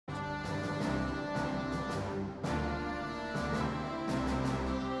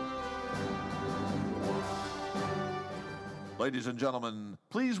Ladies and gentlemen,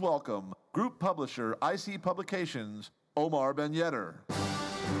 please welcome Group Publisher IC Publications, Omar Ben Yedder.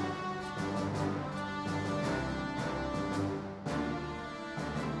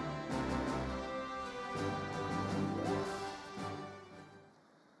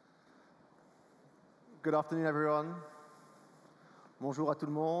 Good afternoon, everyone. Bonjour à tout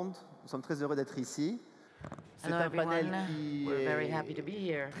le monde. Nous sommes très heureux d'être ici. C'est un panel qui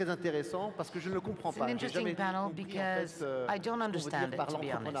est très intéressant parce que je ne le comprends pas. It's an interesting panel because I don't understand it, to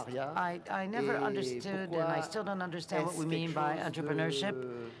be honest. I never understood, and I still don't understand what we mean by entrepreneurship.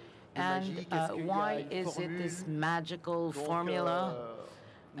 And why is it this magical formula?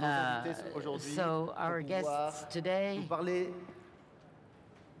 So our guests today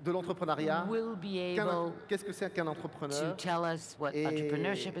de l'entrepreneuriat. Will be able Qu'est-ce que c'est qu'un entrepreneur? To tell us what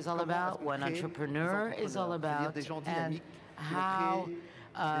entrepreneurship is all about, what an entrepreneur is all about, and how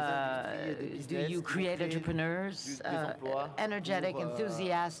do you create entrepreneurs, energetic,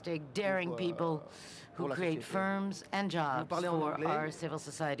 enthusiastic, daring people who create firms and jobs for our civil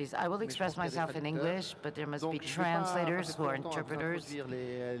societies. I will express myself in English, but there must be translators who are interpreters.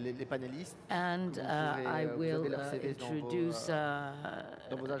 And I will introduce the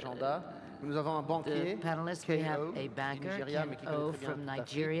panelists. We have a banker, K.O. from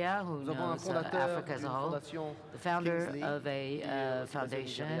Nigeria, who knows Africa as a whole, the founder of a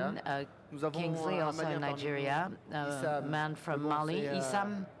foundation, Kingsley, also in Nigeria, a man from Mali,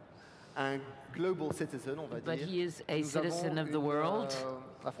 Issam. Global citizen, on va dire. But he is a citizen of the world.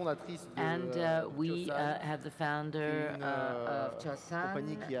 And we have the founder of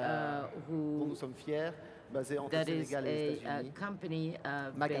Tiossan, who that is a company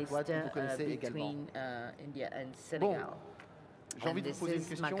based between India and Senegal. And this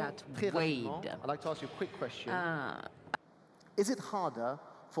is Magatte WADE. I'd like to ask you a quick question. Is it harder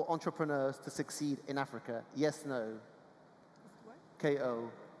for entrepreneurs to succeed in Africa? Yes, no? K.O.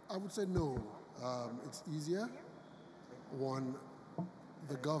 I would say no. It's easier. One,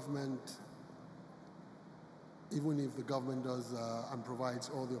 the government, even if the government does and provides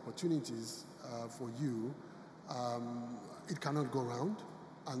all the opportunities for you, it cannot go round.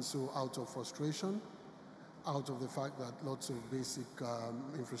 And so out of frustration, out of the fact that lots of basic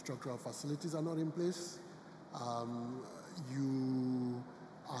infrastructural facilities are not in place, you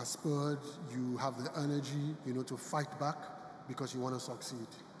are spurred, you have the energy, to fight back because you want to succeed.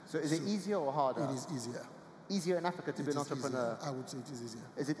 So is it easier or harder? It is easier. Easier in Africa to be an entrepreneur? Easier. I would say it is easier.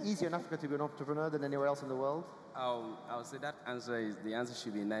 Is it easier in Africa to be an entrepreneur than anywhere else in the world? I would say the answer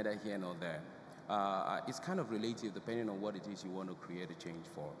should be neither here nor there. It's kind of relative depending on what it is you want to create a change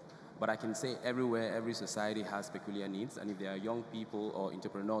for. But I can say everywhere, every society has peculiar needs, and if there are young people or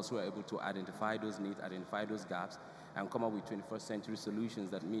entrepreneurs who are able to identify those needs, identify those gaps, and come up with 21st century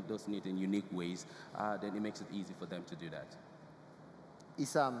solutions that meet those needs in unique ways, then it makes it easy for them to do that.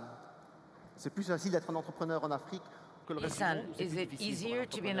 Issam, c'est plus facile d'être un entrepreneur en Afrique que le reste du monde. Is it easier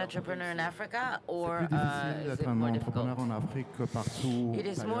to be an entrepreneur in Africa, or is it more difficult? It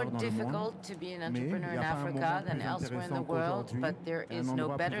is more difficult to be an entrepreneur in Africa than elsewhere in the world, but there is no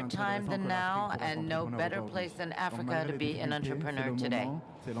better time than now and no better place than Africa to be an entrepreneur today.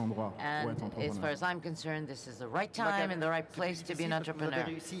 And as far as I'm concerned, this is the right time and the right place to be an entrepreneur.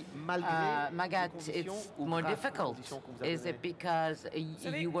 Magatte, it's more difficult. Is it because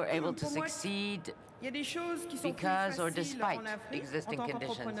you were able to succeed because or despite existing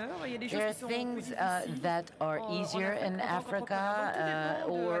conditions? There are things that are easier in Africa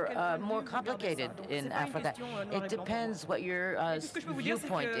or more complicated in Africa. It depends what your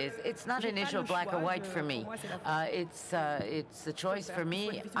viewpoint is. It's not an issue of black or white for me. It's a choice for me.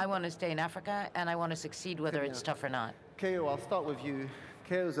 I want to stay in Africa, and I want to succeed whether it's tough or not. K.O., I'll start with you.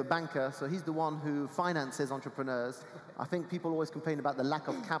 K.O. is a banker, so he's the one who finances entrepreneurs. I think people always complain about the lack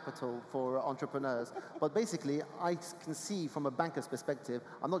of capital for entrepreneurs. But basically, I can see from a banker's perspective,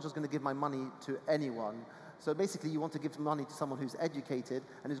 I'm not just going to give my money to anyone. So basically, you want to give money to someone who's educated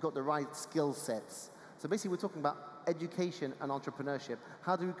and who's got the right skill sets. So basically, we're talking about education and entrepreneurship.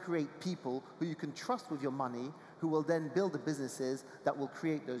 How do we create people who you can trust with your money, who will then build the businesses that will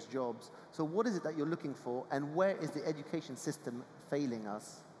create those jobs? So what is it that you're looking for, and where is the education system failing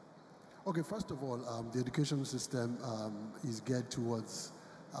us? Okay, first of all, the education system is geared towards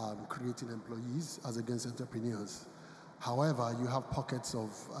creating employees as against entrepreneurs. However, you have pockets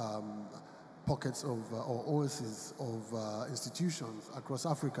of or oases of institutions across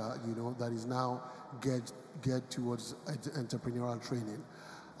Africa, that is now geared towards entrepreneurial training.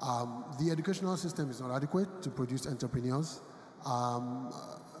 The educational system is not adequate to produce entrepreneurs.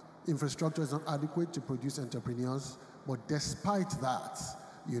 Infrastructure is not adequate to produce entrepreneurs. But despite that,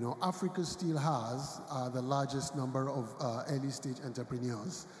 You know, Africa still has the largest number of early stage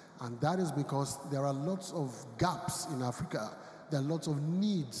entrepreneurs. And that is because there are lots of gaps in Africa. There are lots of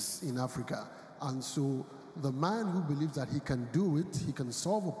needs in Africa. And so the man who believes that he can do it, he can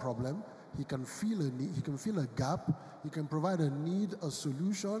solve a problem, he can feel a need, he can fill a gap, he can provide a need, a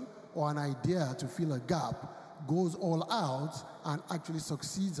solution, or an idea to fill a gap, goes all out and actually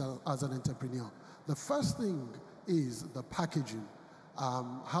succeeds as an entrepreneur. The first thing is the packaging.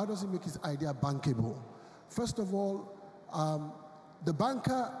 How does he make his idea bankable? First of all, the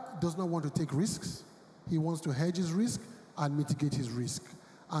banker does not want to take risks. He wants to hedge his risk and mitigate his risk.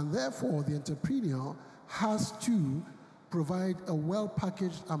 And therefore, the entrepreneur has to provide a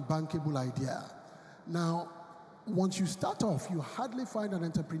well-packaged and bankable idea. Now, once you start off, you hardly find an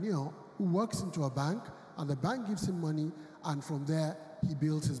entrepreneur who works into a bank and the bank gives him money and from there he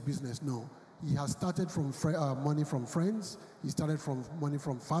builds his business. No. He has started from money from friends, he started from money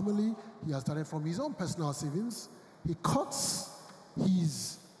from family, he has started from his own personal savings. He cuts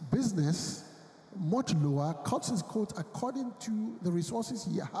his business much lower, cuts his coat according to the resources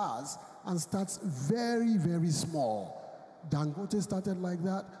he has, and starts very, very small. Dangote started like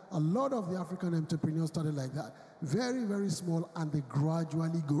that. A lot of the African entrepreneurs started like that. Very, very small, and they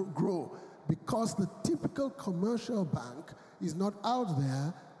gradually grow. Because the typical commercial bank is not out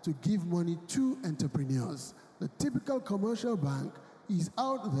there to give money to entrepreneurs. The typical commercial bank is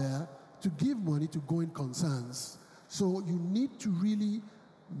out there to give money to going concerns. So you need to really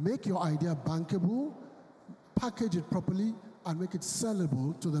make your idea bankable, package it properly, and make it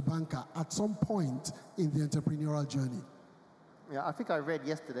sellable to the banker at some point in the entrepreneurial journey. Yeah, I think I read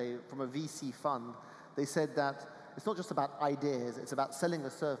yesterday from a VC fund, they said that it's not just about ideas, it's about selling a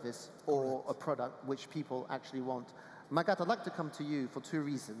service or a product which people actually want. Magatte, I'd like to come to you for two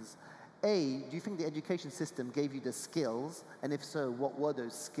reasons. A, do you think the education system gave you the skills? And if so, what were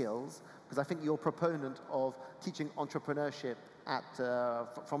those skills? Because I think you're a proponent of teaching entrepreneurship at,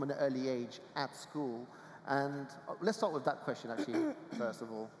 from an early age at school. And let's start with that question, actually, first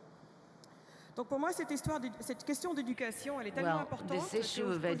of all. Donc pour moi, cette question d'éducation, elle est tellement importante. This issue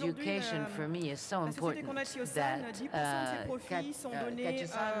of education for me is so important that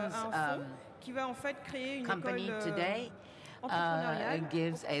Tiossan's company today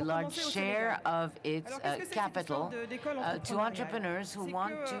gives a large share of its capital to entrepreneurs who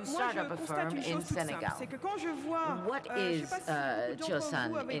want to start up a firm in Senegal. What is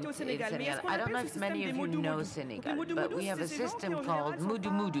Tiossan in Senegal? I don't know if many of you know Senegal, but we have a system called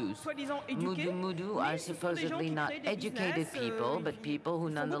Mudu-Mudus. Mudu-Mudu are supposedly not educated people, but people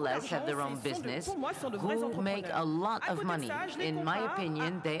who nonetheless have their own business, who make a lot of money. In my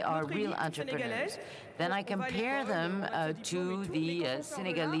opinion, they are real entrepreneurs. Then I compare them to the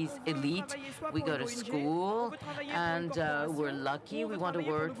Senegalese elite. We go to school, and we're lucky. We want to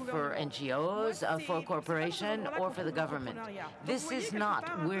work for NGOs, for a corporation, or for the government. This is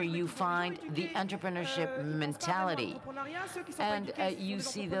not where you find the entrepreneurship mentality. And you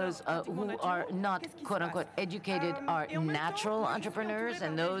see those who are not, quote-unquote, educated are natural entrepreneurs,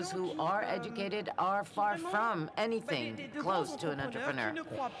 and those who are educated are far from anything close to an entrepreneur.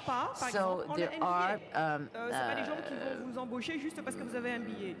 So there are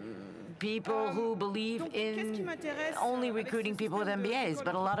people who believe in only recruiting people with MBAs,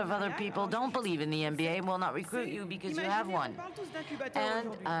 but a lot of other people don't believe in the MBA and will not recruit you because you have one.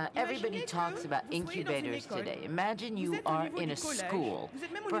 And everybody talks about incubators today. Imagine you are in a school,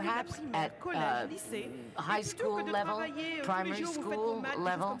 perhaps at high school level, primary school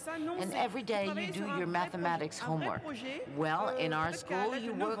level, and every day you do your mathematics homework. Well, in our school,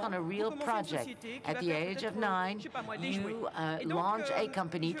 you work on a real project. At the age of 9, you launch a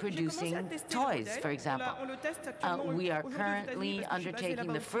company producing toys, for example. We are currently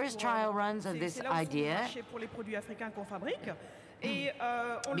undertaking the first trial runs of this idea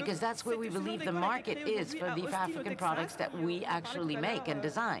because that's where we believe the market is for the African products that we actually make and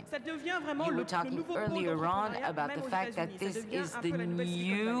design. You were talking earlier on about the fact that this is the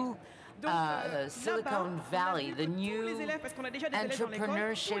new Silicon Valley, the new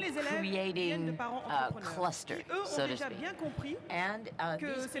entrepreneurship creating cluster, so to speak. And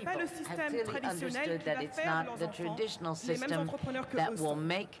these people have clearly understood that it's not the traditional system that will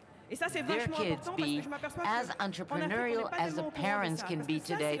make their kids be as entrepreneurial as the parents can be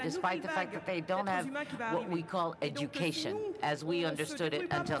today, despite the fact that they don't have what we call education, as we understood it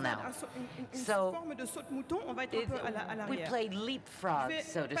until now. So we played leapfrog,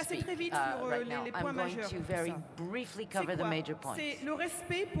 so to speak, right now. I'm going to very briefly cover the major points.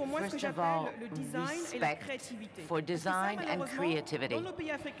 First of all, respect for design and creativity,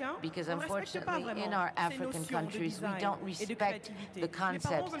 because unfortunately in our African countries we don't respect the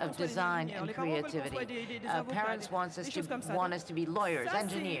concepts of design and creativity. Parents want us to be lawyers,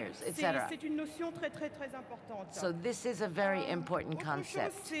 engineers, etc. So this is a very important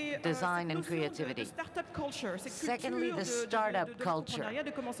concept, design and creativity. Secondly, the startup culture,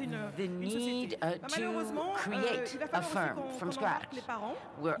 the need to create a firm from scratch.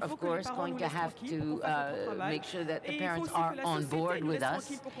 We're of course going to have to make sure that the parents are on board with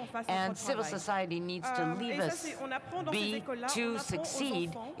us, and civil society needs to leave us be to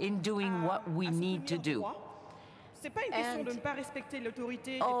succeed in doing what we need to do. And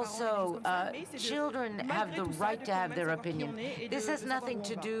also, children have the right to have their opinion. This has nothing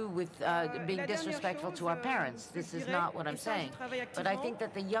to do with being disrespectful to our parents. This is not what I'm saying. But I think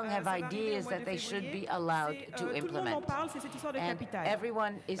that the young have ideas that they should be allowed to implement. And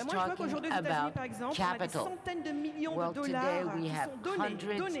everyone is talking about capital. Well, today we have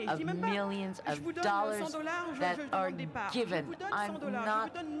hundreds of millions of dollars that are given. I'm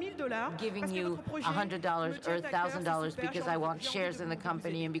not giving you $100 or $1,000 because I want shares in the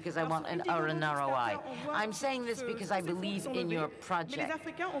company and because I want an ROI. I'm saying this because I believe in your project.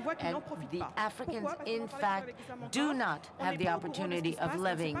 And the Africans, in fact, do not have the opportunity of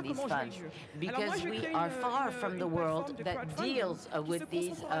levying these funds because we are far from the world that deals with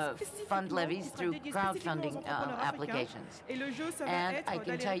these fund levies through crowdfunding applications. And I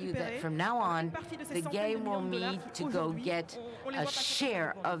can tell you that from now on, the game will need to go get a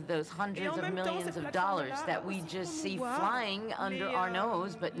share of those hundreds of millions of dollars that we just see flying under our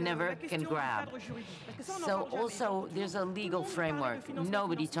nose but never can grab. So also there's a legal framework.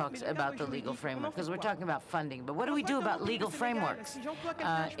 Nobody talks about the legal framework because we're talking about funding. But what do we do about legal frameworks?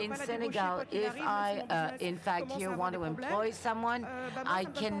 In Senegal, if I, in fact, here want to employ someone, I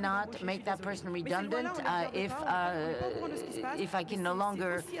cannot make that person redundant if I can no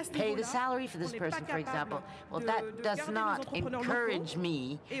longer pay the salary for this person, for example. Well, that does not encourage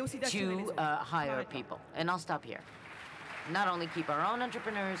me to hire people. And I'll stop here. Not only keep our own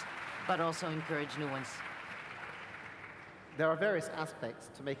entrepreneurs, but also encourage new ones. There are various aspects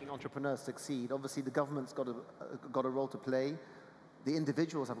to making entrepreneurs succeed. Obviously, the government's got a role to play. The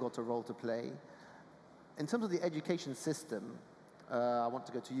individuals have got a role to play. In terms of the education system, I want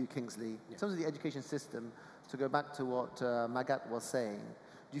to go to you, Kingsley. In terms of the education system, to go back to what Magatte was saying,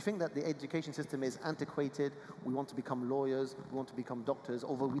 do you think that the education system is antiquated? We want to become lawyers, we want to become doctors,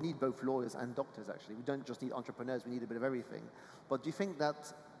 although we need both lawyers and doctors, actually. We don't just need entrepreneurs, we need a bit of everything. But do you think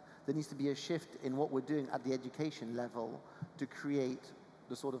that there needs to be a shift in what we're doing at the education level to create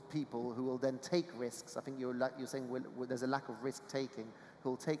the sort of people who will then take risks? I think you're saying there's a lack of risk-taking,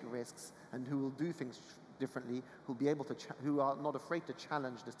 who will take risks and who will do things differently, who are not afraid to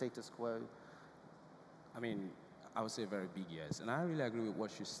challenge the status quo. I mean, I would say a very big yes, and I really agree with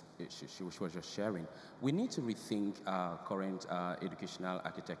what she was just sharing. We need to rethink current educational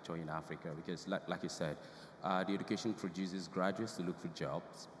architecture in Africa because, like you said, the education produces graduates to look for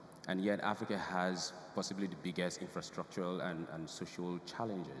jobs, and yet Africa has possibly the biggest infrastructural and social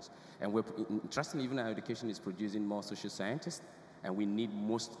challenges. And interestingly, even our education is producing more social scientists, and we need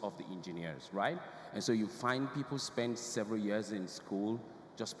most of the engineers, right? And so you find people spend several years in school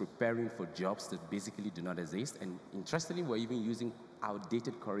just preparing for jobs that basically do not exist. And interestingly, we're even using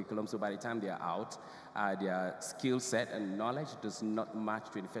outdated curriculum, so by the time they're out, their skill set and knowledge does not match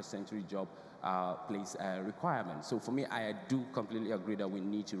 21st century job place requirements. So for me, I do completely agree that we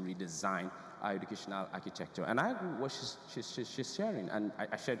need to redesign our educational architecture. And I agree with what she's sharing, and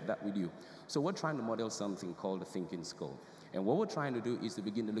I shared that with you. So we're trying to model something called the thinking school. And what we're trying to do is to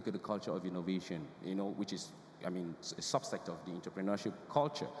begin to look at the culture of innovation, which is, I mean, a subsect of the entrepreneurship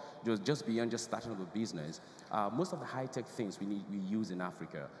culture, just beyond just starting up a business. Most of the high-tech things we use in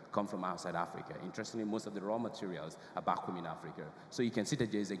Africa come from outside Africa. Interestingly, most of the raw materials are back home in Africa. So you can see that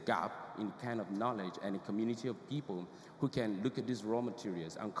there is a gap in kind of knowledge and a community of people who can look at these raw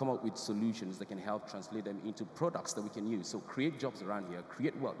materials and come up with solutions that can help translate them into products that we can use. So create jobs around here,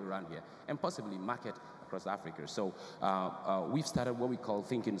 create wealth around here, and possibly market across Africa. So we've started what we call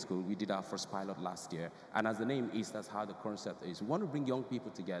Thinking School. We did our first pilot last year. And as the name is, that's how the concept is. We want to bring young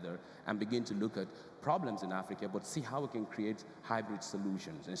people together and begin to look at problems in Africa, but see how we can create hybrid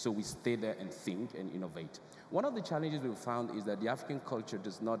solutions. And so we stay there and think and innovate. One of the challenges we've found is that the African culture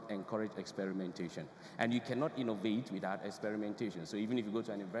does not encourage experimentation. And you cannot innovate without experimentation. So even if you go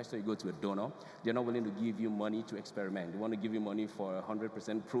to an investor, you go to a donor, they're not willing to give you money to experiment. They want to give you money for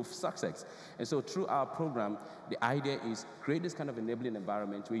 100% proof success. And so through our program, the idea is create this kind of enabling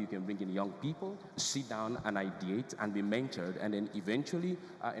environment where you can bring in young people, sit down and ideate and be mentored, and then eventually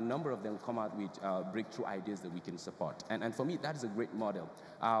a number of them come out with breakthrough ideas that we can support. And for me, that is a great model.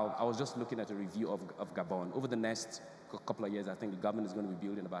 I was just looking at a review of Gabon. Over the next couple of years, I think the government is going to be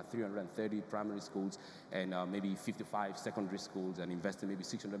building about 330 primary schools and maybe 55 secondary schools and investing maybe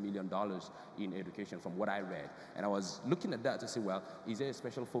 $600 million in education from what I read. And I was looking at that to say, well, is there a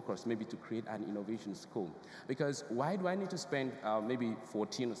special focus maybe to create an innovation school? Because why do I need to spend maybe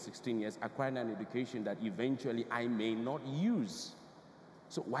 14 or 16 years acquiring an education that eventually I may not use?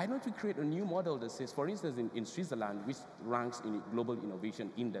 So why don't we create a new model that says, for instance, in Switzerland, which ranks in the Global Innovation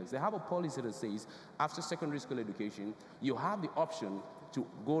Index, they have a policy that says after secondary school education, you have the option to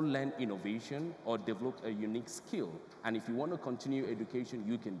go learn innovation or develop a unique skill. And if you want to continue education,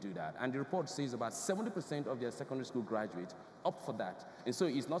 you can do that. And the report says about 70% of their secondary school graduates opt for that. And so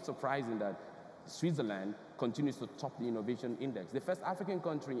it's not surprising that Switzerland continues to top the innovation index. The first African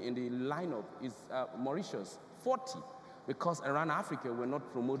country in the lineup is Mauritius, 40. Because around Africa, we're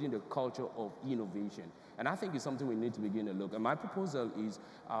not promoting the culture of innovation. And I think it's something we need to begin to look at. And my proposal is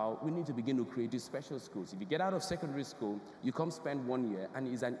we need to begin to create these special schools. If you get out of secondary school, you come spend 1 year, and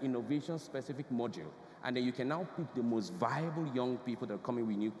it's an innovation-specific module. And then you can now pick the most viable young people that are coming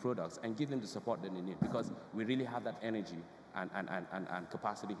with new products and give them the support that they need, because we really have that energy and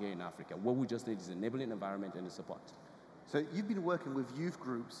capacity here in Africa. What we just need is an enabling environment and the support. So you've been working with youth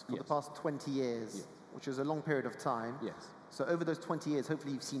groups for the past 20 years, which is a long period of time. Yes. So over those 20 years,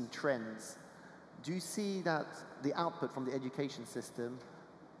 hopefully you've seen trends. Do you see that the output from the education system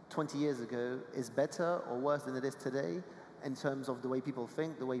 20 years ago is better or worse than it is today in terms of the way people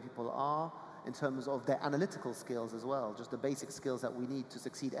think, the way people are, in terms of their analytical skills as well, just the basic skills that we need to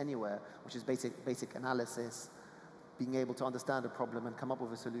succeed anywhere, which is basic analysis, being able to understand a problem and come up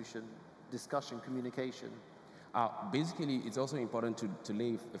with a solution, discussion, communication? Basically, it's also important to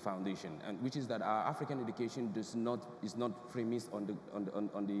lay a foundation, and which is that our African education is not premised on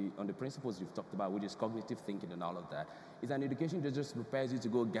the principles you've talked about, which is cognitive thinking and all of that. It's an education that just prepares you to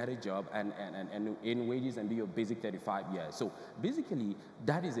go get a job and earn wages and do your basic 35 years. So basically,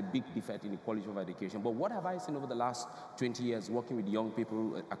 that is a big defect in the quality of education. But what have I seen over the last 20 years working with young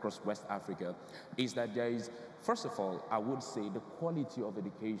people across West Africa is that there is, first of all, I would say the quality of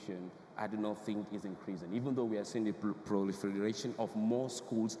education I do not think is increasing, even though we are seeing the proliferation of more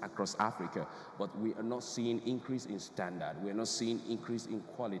schools across Africa, but we are not seeing increase in standard. We are not seeing increase in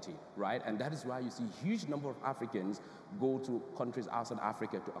quality, right? And that is why you see a huge number of Africans go to countries outside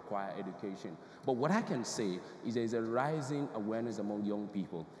Africa to acquire education. But what I can say is there is a rising awareness among young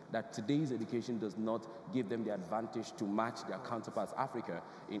people that today's education does not give them the advantage to match their counterparts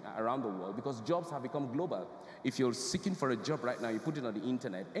around the world, because jobs have become global. If you're seeking for a job right now, you put it on the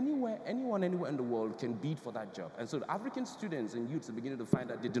internet, anyone, anywhere in the world can bid for that job. And so the African students and youths are beginning to find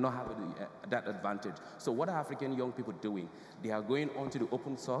that they do not have that advantage. So what are African young people doing? They are going onto the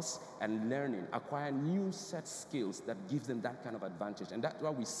open source and learning, acquiring new set skills that gives them that kind of advantage. And that's why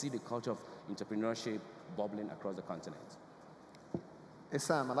we see the culture of entrepreneurship bubbling across the continent.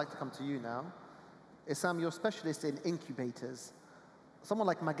 Issam, I'd like to come to you now. Issam, you're a specialist in incubators. Someone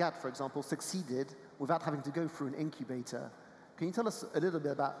like Magatte, for example, succeeded without having to go through an incubator. Can you tell us a little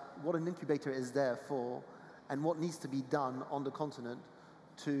bit about what an incubator is there for and what needs to be done on the continent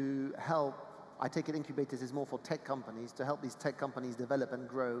to help? I take it incubators is more for tech companies, to help these tech companies develop and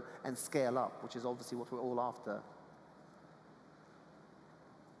grow and scale up, which is obviously what we're all after.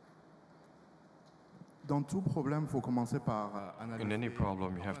 In any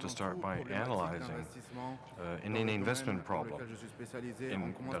problem, you have to start by analyzing. In any investment problem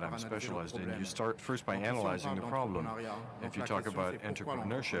that I'm specialized in, you start first by analyzing the problem. If you talk about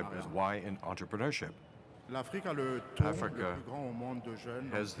entrepreneurship, why in entrepreneurship? Africa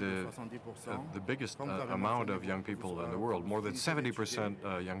has the biggest amount of young people in the world, more than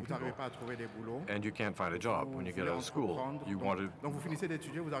 70% young people. And you can't find a job when you get out of school.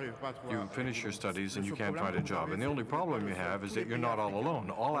 You finish your studies and you can't find a job. And the only problem you have is that you're not all alone.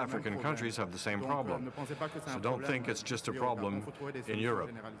 All African countries have the same problem. So don't think it's just a problem in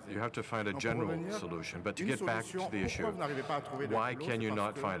Europe. You have to find a general solution. But to get back to the issue, why can you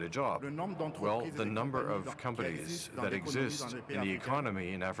not find a job? Well, the number of companies that exist in the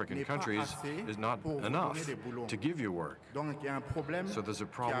economy in African countries is not enough to give you work. So there's a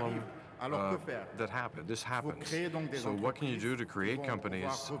problem this happens. So what can you do to create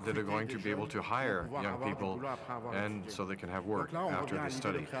companies that are going to be able to hire young people and so they can have work after they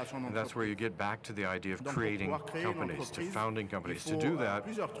study? And that's where you get back to the idea of creating companies, to founding companies. To do that,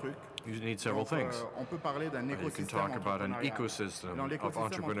 you need several things. You can talk about an ecosystem of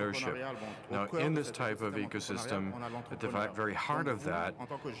entrepreneurship. Now, in this type of ecosystem, at the very heart of that,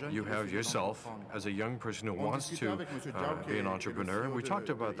 you have yourself as a young person who wants to be an entrepreneur. We talked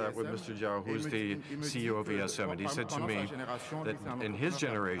about that with Mr. Diao, who is the CEO of Issam, and he said to me that in his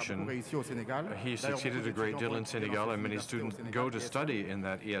generation, he succeeded a great deal in Senegal, and many students go to study in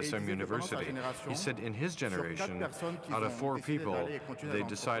that Issam university. He said in his generation, out of 4 people, they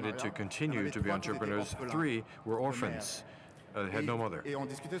decided to continue to be entrepreneurs. 3 were orphans. They had no mother.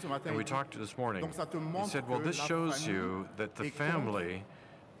 And we talked this morning. He said, well, this shows you that the family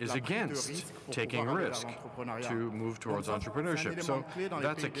is against taking risk to move towards entrepreneurship. So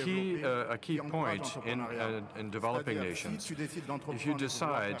that's a key point in developing nations. If you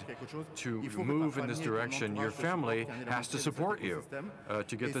decide to move in this direction, your family has to support you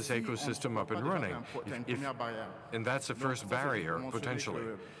to get this ecosystem up and running. And that's the first barrier, potentially.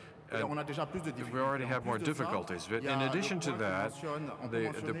 We already have more difficulties. But in addition to that,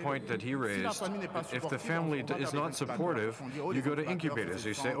 the point that he raised, if the family is not supportive, you go to incubators.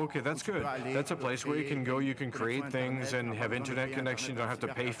 You say, okay, that's good. That's a place where you can go, you can create things and have internet connection. You don't have to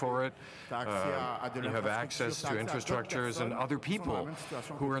pay for it. You have access to infrastructures and other people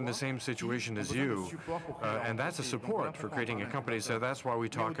who are in the same situation as you. And that's a support for creating a company. So that's why we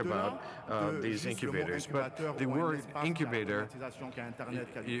talk about these incubators. But the word incubator,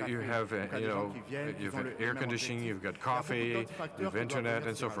 you have air conditioning, you've got coffee, you have internet,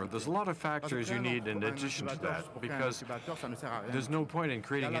 and so forth. There's a lot of factors you need in addition to that, because there's no point in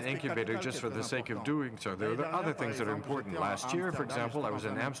creating an incubator just for the sake of doing so. There are other things that are important. Last year, for example, I was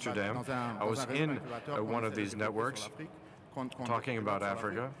in Amsterdam. I was in one of these networks talking about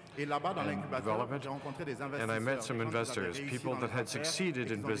Africa and development, and I met some investors, people that had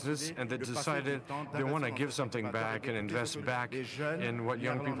succeeded in business and that decided they want to give something back and invest back in what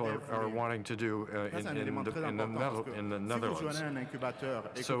young people are wanting to do in the Netherlands.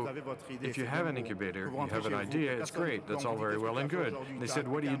 So if you have an incubator, you have an idea, it's great, that's all very well and good. They said,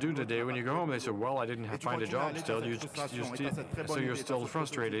 what do you do today when you go home? They said, well, I didn't find a job still, so you're still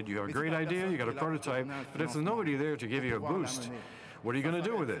frustrated. You have a great idea, you got a prototype, but if there's nobody there to give you a boost, what are you going to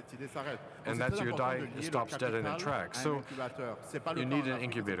do with it? And that's your stops dead in its tracks. So you need an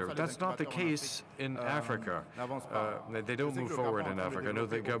incubator. That's not the case in Africa. They don't move forward in Africa. I know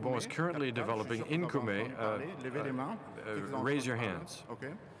that Gabon is currently developing Incume. Raise your hands.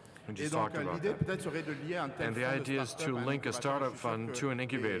 We just talked about that. And the idea is to link a startup fund to an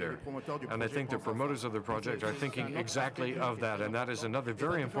incubator. And I think the promoters of the project are thinking exactly of that. And that is another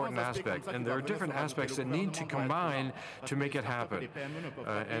very important aspect. And there are different aspects that need to combine to make it happen.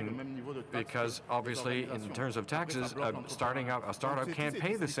 And because obviously in terms of taxes, starting out a startup can't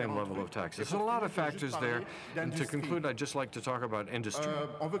pay the same level of taxes. There's a lot of factors there. And to conclude, I'd just like to talk about industry.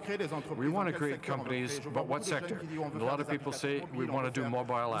 We want to create companies, but what sector? And a lot of people say we want to do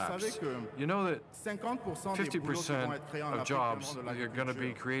mobile apps. You know that 50% of jobs that are going to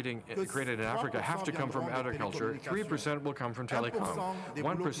be created in Africa have to come from agriculture. 3% will come from telecom.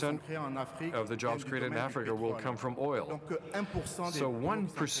 1% of the jobs created in Africa will come from oil. So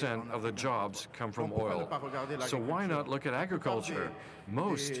 1% of the jobs come from oil. So why not look at agriculture?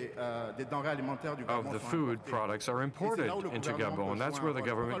 Most of the food products are imported into Gabon, and that's where the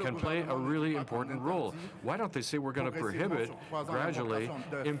government can play a really important role. Why don't they say we're going to prohibit gradually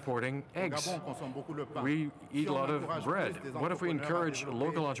importing eggs? We eat a lot of bread. What if we encourage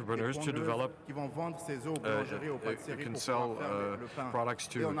local entrepreneurs to develop, can sell products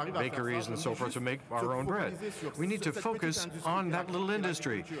to bakeries and so forth to make our own bread? We need to focus on that little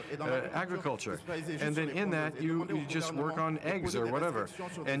industry, agriculture, and then in that you just work on eggs or whatever,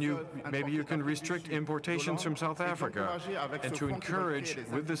 and maybe you can restrict importations from South Africa, and to encourage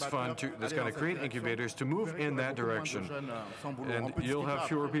with this fund that's going to create incubators to move in that direction, and you'll have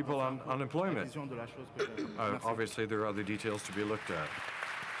fewer people on unemployment. Obviously, there are other details to be looked at.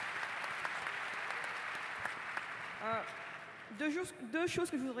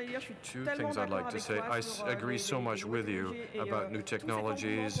 Two things I'd like to say. I agree so much with you about new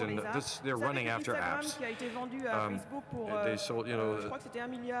technologies, and they're running after apps. They sold,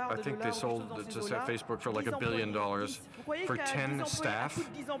 I think they sold to Facebook for like $1 billion for 10 staff.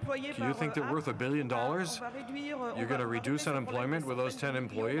 Do you think they're worth $1 billion? You're going to reduce unemployment with those 10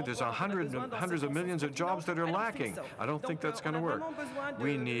 employees? There's hundreds of millions of jobs that are lacking. I don't think that's going to work.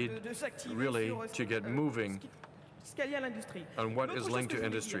 We need really to get moving on what is linked to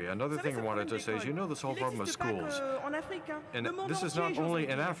industry. Another thing I wanted to say is, this whole problem of schools. And this is not only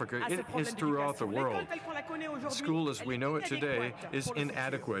in Africa, it is throughout the world. School as we know it today is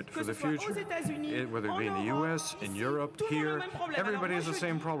inadequate for the future. Whether it be in the US, in Europe, here, everybody has the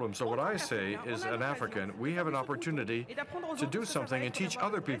same problem. So what I say is, an African, we have an opportunity to do something and teach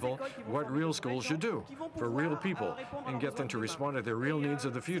other people what real schools should do for real people and get them to respond to their real needs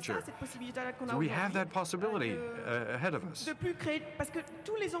of the future. So we have that possibility ahead of us.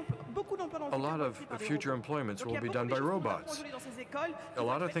 A lot of future employments will be done by robots. A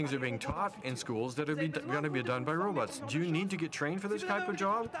lot of things are being taught in schools that are going to be done by robots. Do you need to get trained for this type of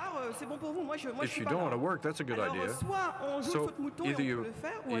job? If you don't want to work, that's a good idea. So either you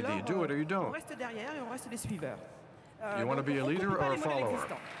do it or you don't. You want to be a leader or a follower?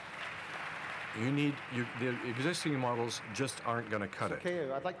 The existing models just aren't going to cut it.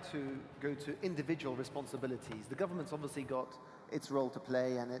 CHLEUH, I'd like to go to individual responsibilities. The government's obviously got its role to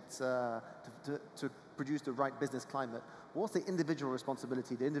play, and it's to produce the right business climate. What's the individual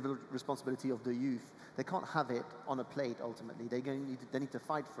responsibility of the youth? They can't have it on a plate, ultimately. They need to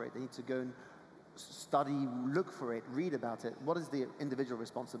fight for it. They need to go and study, look for it, read about it. What is the individual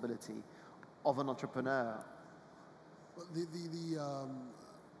responsibility of an entrepreneur? The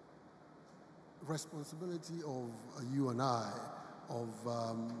responsibility of you and I, of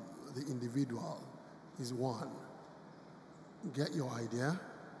the individual, is one: get your idea,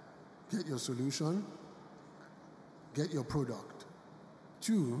 get your solution, get your product.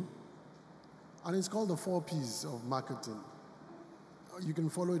 Two, and it's called the 4 Ps of marketing. You can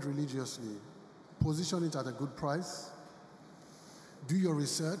follow it religiously. Position it at a good price. Do your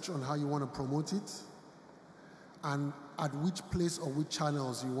research on how you want to promote it, and at which place or which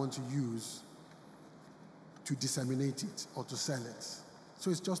channels you want to use to disseminate it or to sell it. So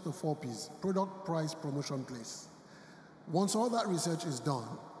it's just the 4 Ps: product, price, promotion, place. Once all that research is done,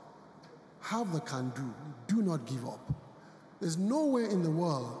 have the can-do. Do not give up. There's nowhere in the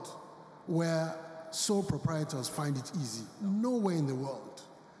world where sole proprietors find it easy. Nowhere in the world.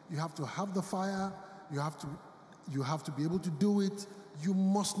 You have to have the fire. You have to be able to do it. You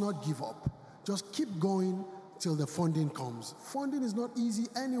must not give up. Just keep going till the funding comes. Funding is not easy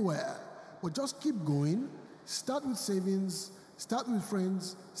anywhere, but just keep going. Start with savings, start with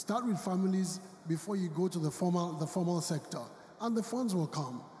friends, start with families before you go to the formal sector, and the funds will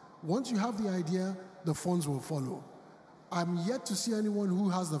come. Once you have the idea, the funds will follow. I'm yet to see anyone who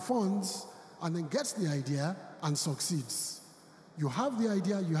has the funds and then gets the idea and succeeds. You have the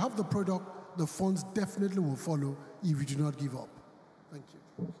idea, you have the product, the funds definitely will follow if you do not give up. Thank you.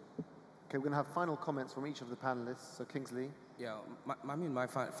 Okay, we're going to have final comments from each of the panelists. So Kingsley. Yeah, my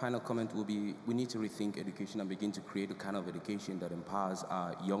final comment will be, we need to rethink education and begin to create a kind of education that empowers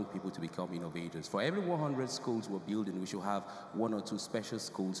our young people to become innovators. For every 100 schools we're building, we should have 1 or 2 special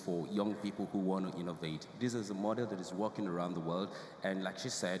schools for young people who want to innovate. This is a model that is working around the world, and like she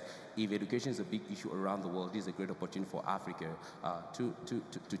said, if education is a big issue around the world, this is a great opportunity for Africa to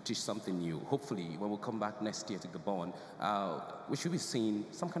teach something new. Hopefully, when we come back next year to Gabon, we should be seeing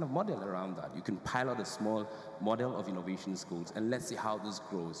some kind of model around that. You can pilot a small model of innovation schools, and let's see how this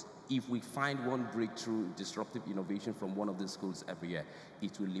grows. If we find one breakthrough disruptive innovation from one of these schools every year,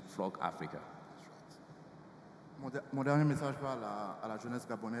 it will leapfrog Africa.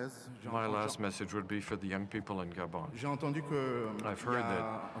 My last message would be for the young people in Gabon. I've heard that.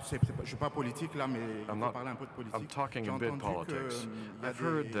 I'm talking a bit politics. I've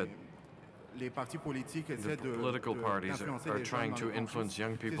heard that the political parties are trying to influence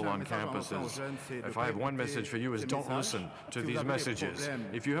young people on campuses. If I have one message for you, is don't listen to these messages.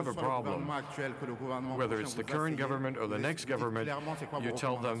 If you have a problem, whether it's the current government or the next government, you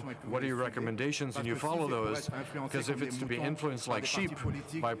tell them, what are your recommendations, and you follow those, because if it's to be influenced like sheep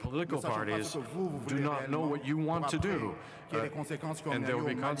by political parties, do not know what you want to do. And there will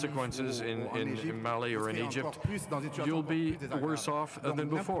be consequences in Mali or in Egypt. You'll be worse off than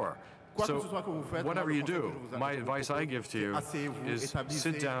before. So whatever you do, my advice I give to you is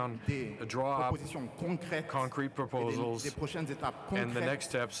sit down, draw up concrete proposals, and the next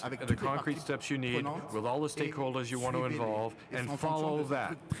steps, the concrete steps you need with all the stakeholders you want to involve, and follow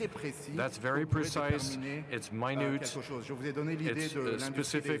that. That's very precise, it's minute, it's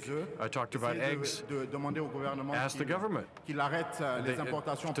specific. I talked about eggs. Ask the government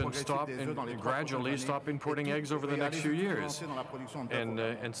to stop and gradually stop importing eggs over the next few years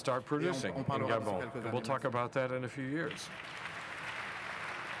and start producing in Gabon. We'll talk about that in a few years.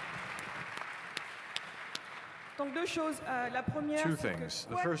 Two things.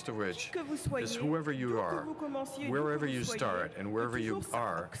 The first of which is whoever you are, wherever you start and wherever you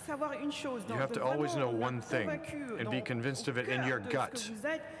are, you have to always know one thing and be convinced of it in your gut.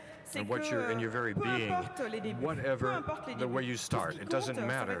 And in your very being, whatever the way you start, it doesn't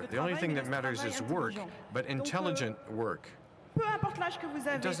matter. The only thing that matters is work, but intelligent work.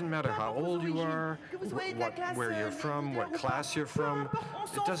 It doesn't matter how old you are, where you're from, what class you're from.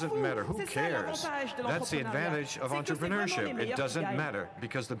 It doesn't matter. Who cares? That's the advantage of entrepreneurship. It doesn't matter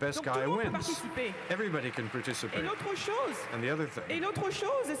because the best guy wins. Everybody can participate. And the other thing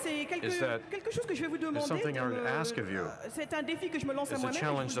is that there's something I would ask of you. It's a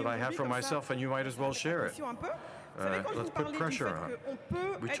challenge that I have for myself, and you might as well share it. Let's put pressure on.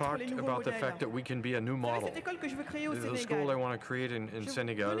 We talked about the fact that we can be a new model. The school I want to create in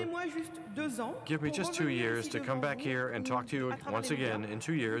Senegal. Give me just 2 years to come back here and talk to you once again in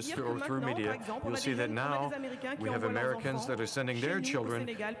 2 years through media. You'll see that now we have Americans that are sending their children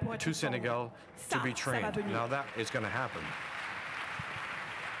to Senegal to be trained. Now that is going to happen.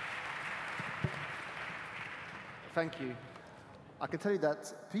 Thank you. I can tell you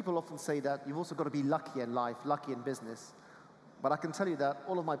that people often say that you've also got to be lucky in life, lucky in business. But I can tell you that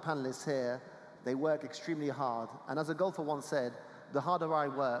all of my panelists here, they work extremely hard. And as a golfer once said, the harder I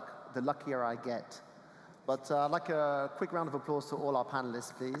work, the luckier I get. But I'd like a quick round of applause to all our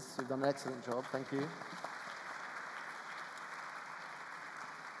panelists, please. You've done an excellent job. Thank you.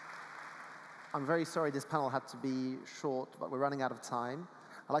 I'm very sorry this panel had to be short, but we're running out of time.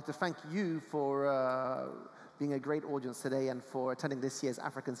 I'd like to thank you for being a great audience today and for attending this year's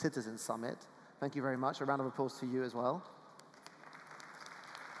African Citizens Summit. Thank you very much. A round of applause to you as well.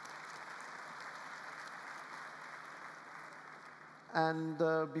 And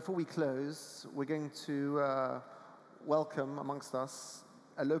before we close, we're going to welcome amongst us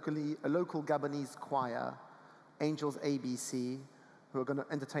a local Gabonese choir, Angels ABC, who are going to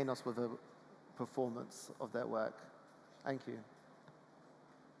entertain us with a performance of their work. Thank you.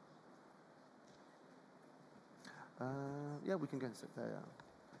 Yeah, we can go and sit there. Yeah.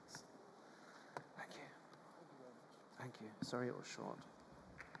 Thanks. Thank you. Thank you. Sorry it was short.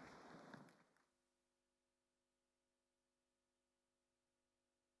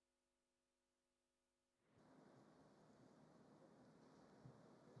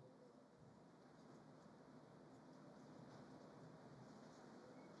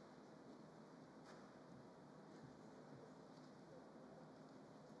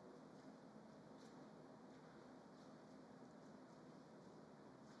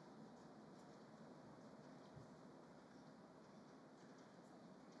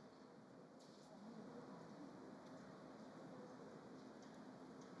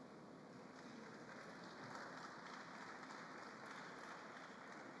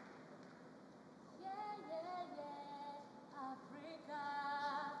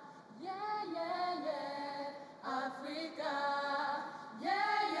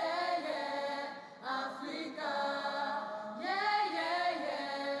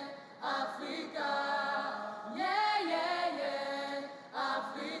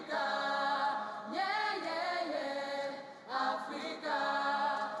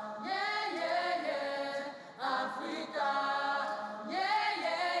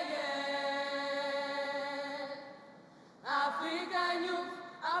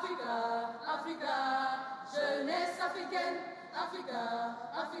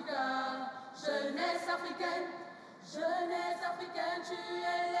 Jeunesse africaine, tu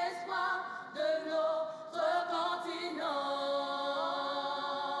es l'espoir de notre continent.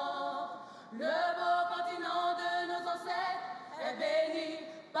 Le beau continent de nos ancêtres est béni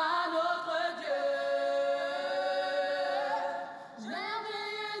par notre Dieu.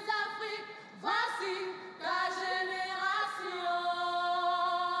 Merveilleuse Afrique, voici ta génération.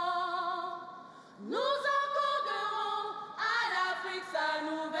 Nous accorderons à l'Afrique sa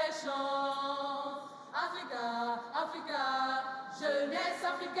nouvelle chance. Africa, Africa, jeunesse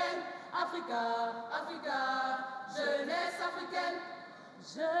africaine. Africa, Africa, jeunesse africaine.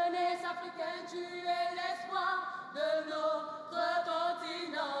 Jeunesse africaine, tu es l'espoir de notre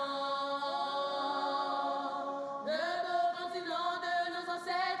continent.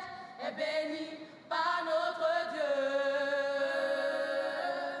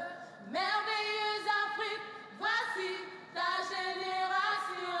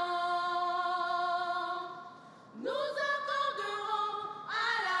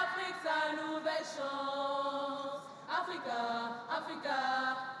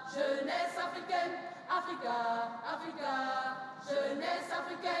 africaine, Africa, Africa, jeunesse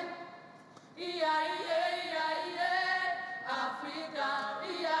africaine. Ia, ia, ia, ia, Africa,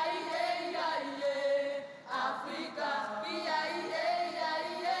 ia, ia, ia, ia, Africa, ia, ia, ia,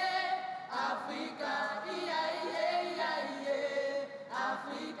 ia, Africa, ia, ia, ia, ia,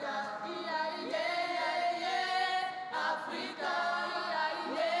 Africa, ia, ia, ia, ia, Africa, ia,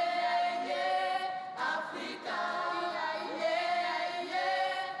 ia, ia, Africa, ia, ia, ia,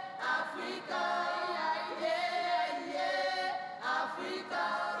 Africa, ia, ia, ia, Africa,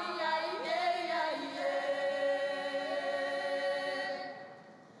 ia, ia, ia,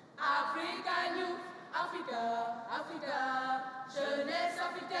 African youth, Africa, Africa, jeunesse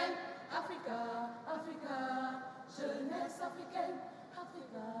africaine, Africa, Africa, jeunesse africaine,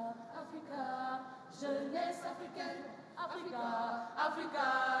 Africa, Africa, jeunesse africaine, Africa, Africa,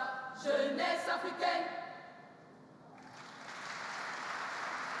 jeunesse africaine.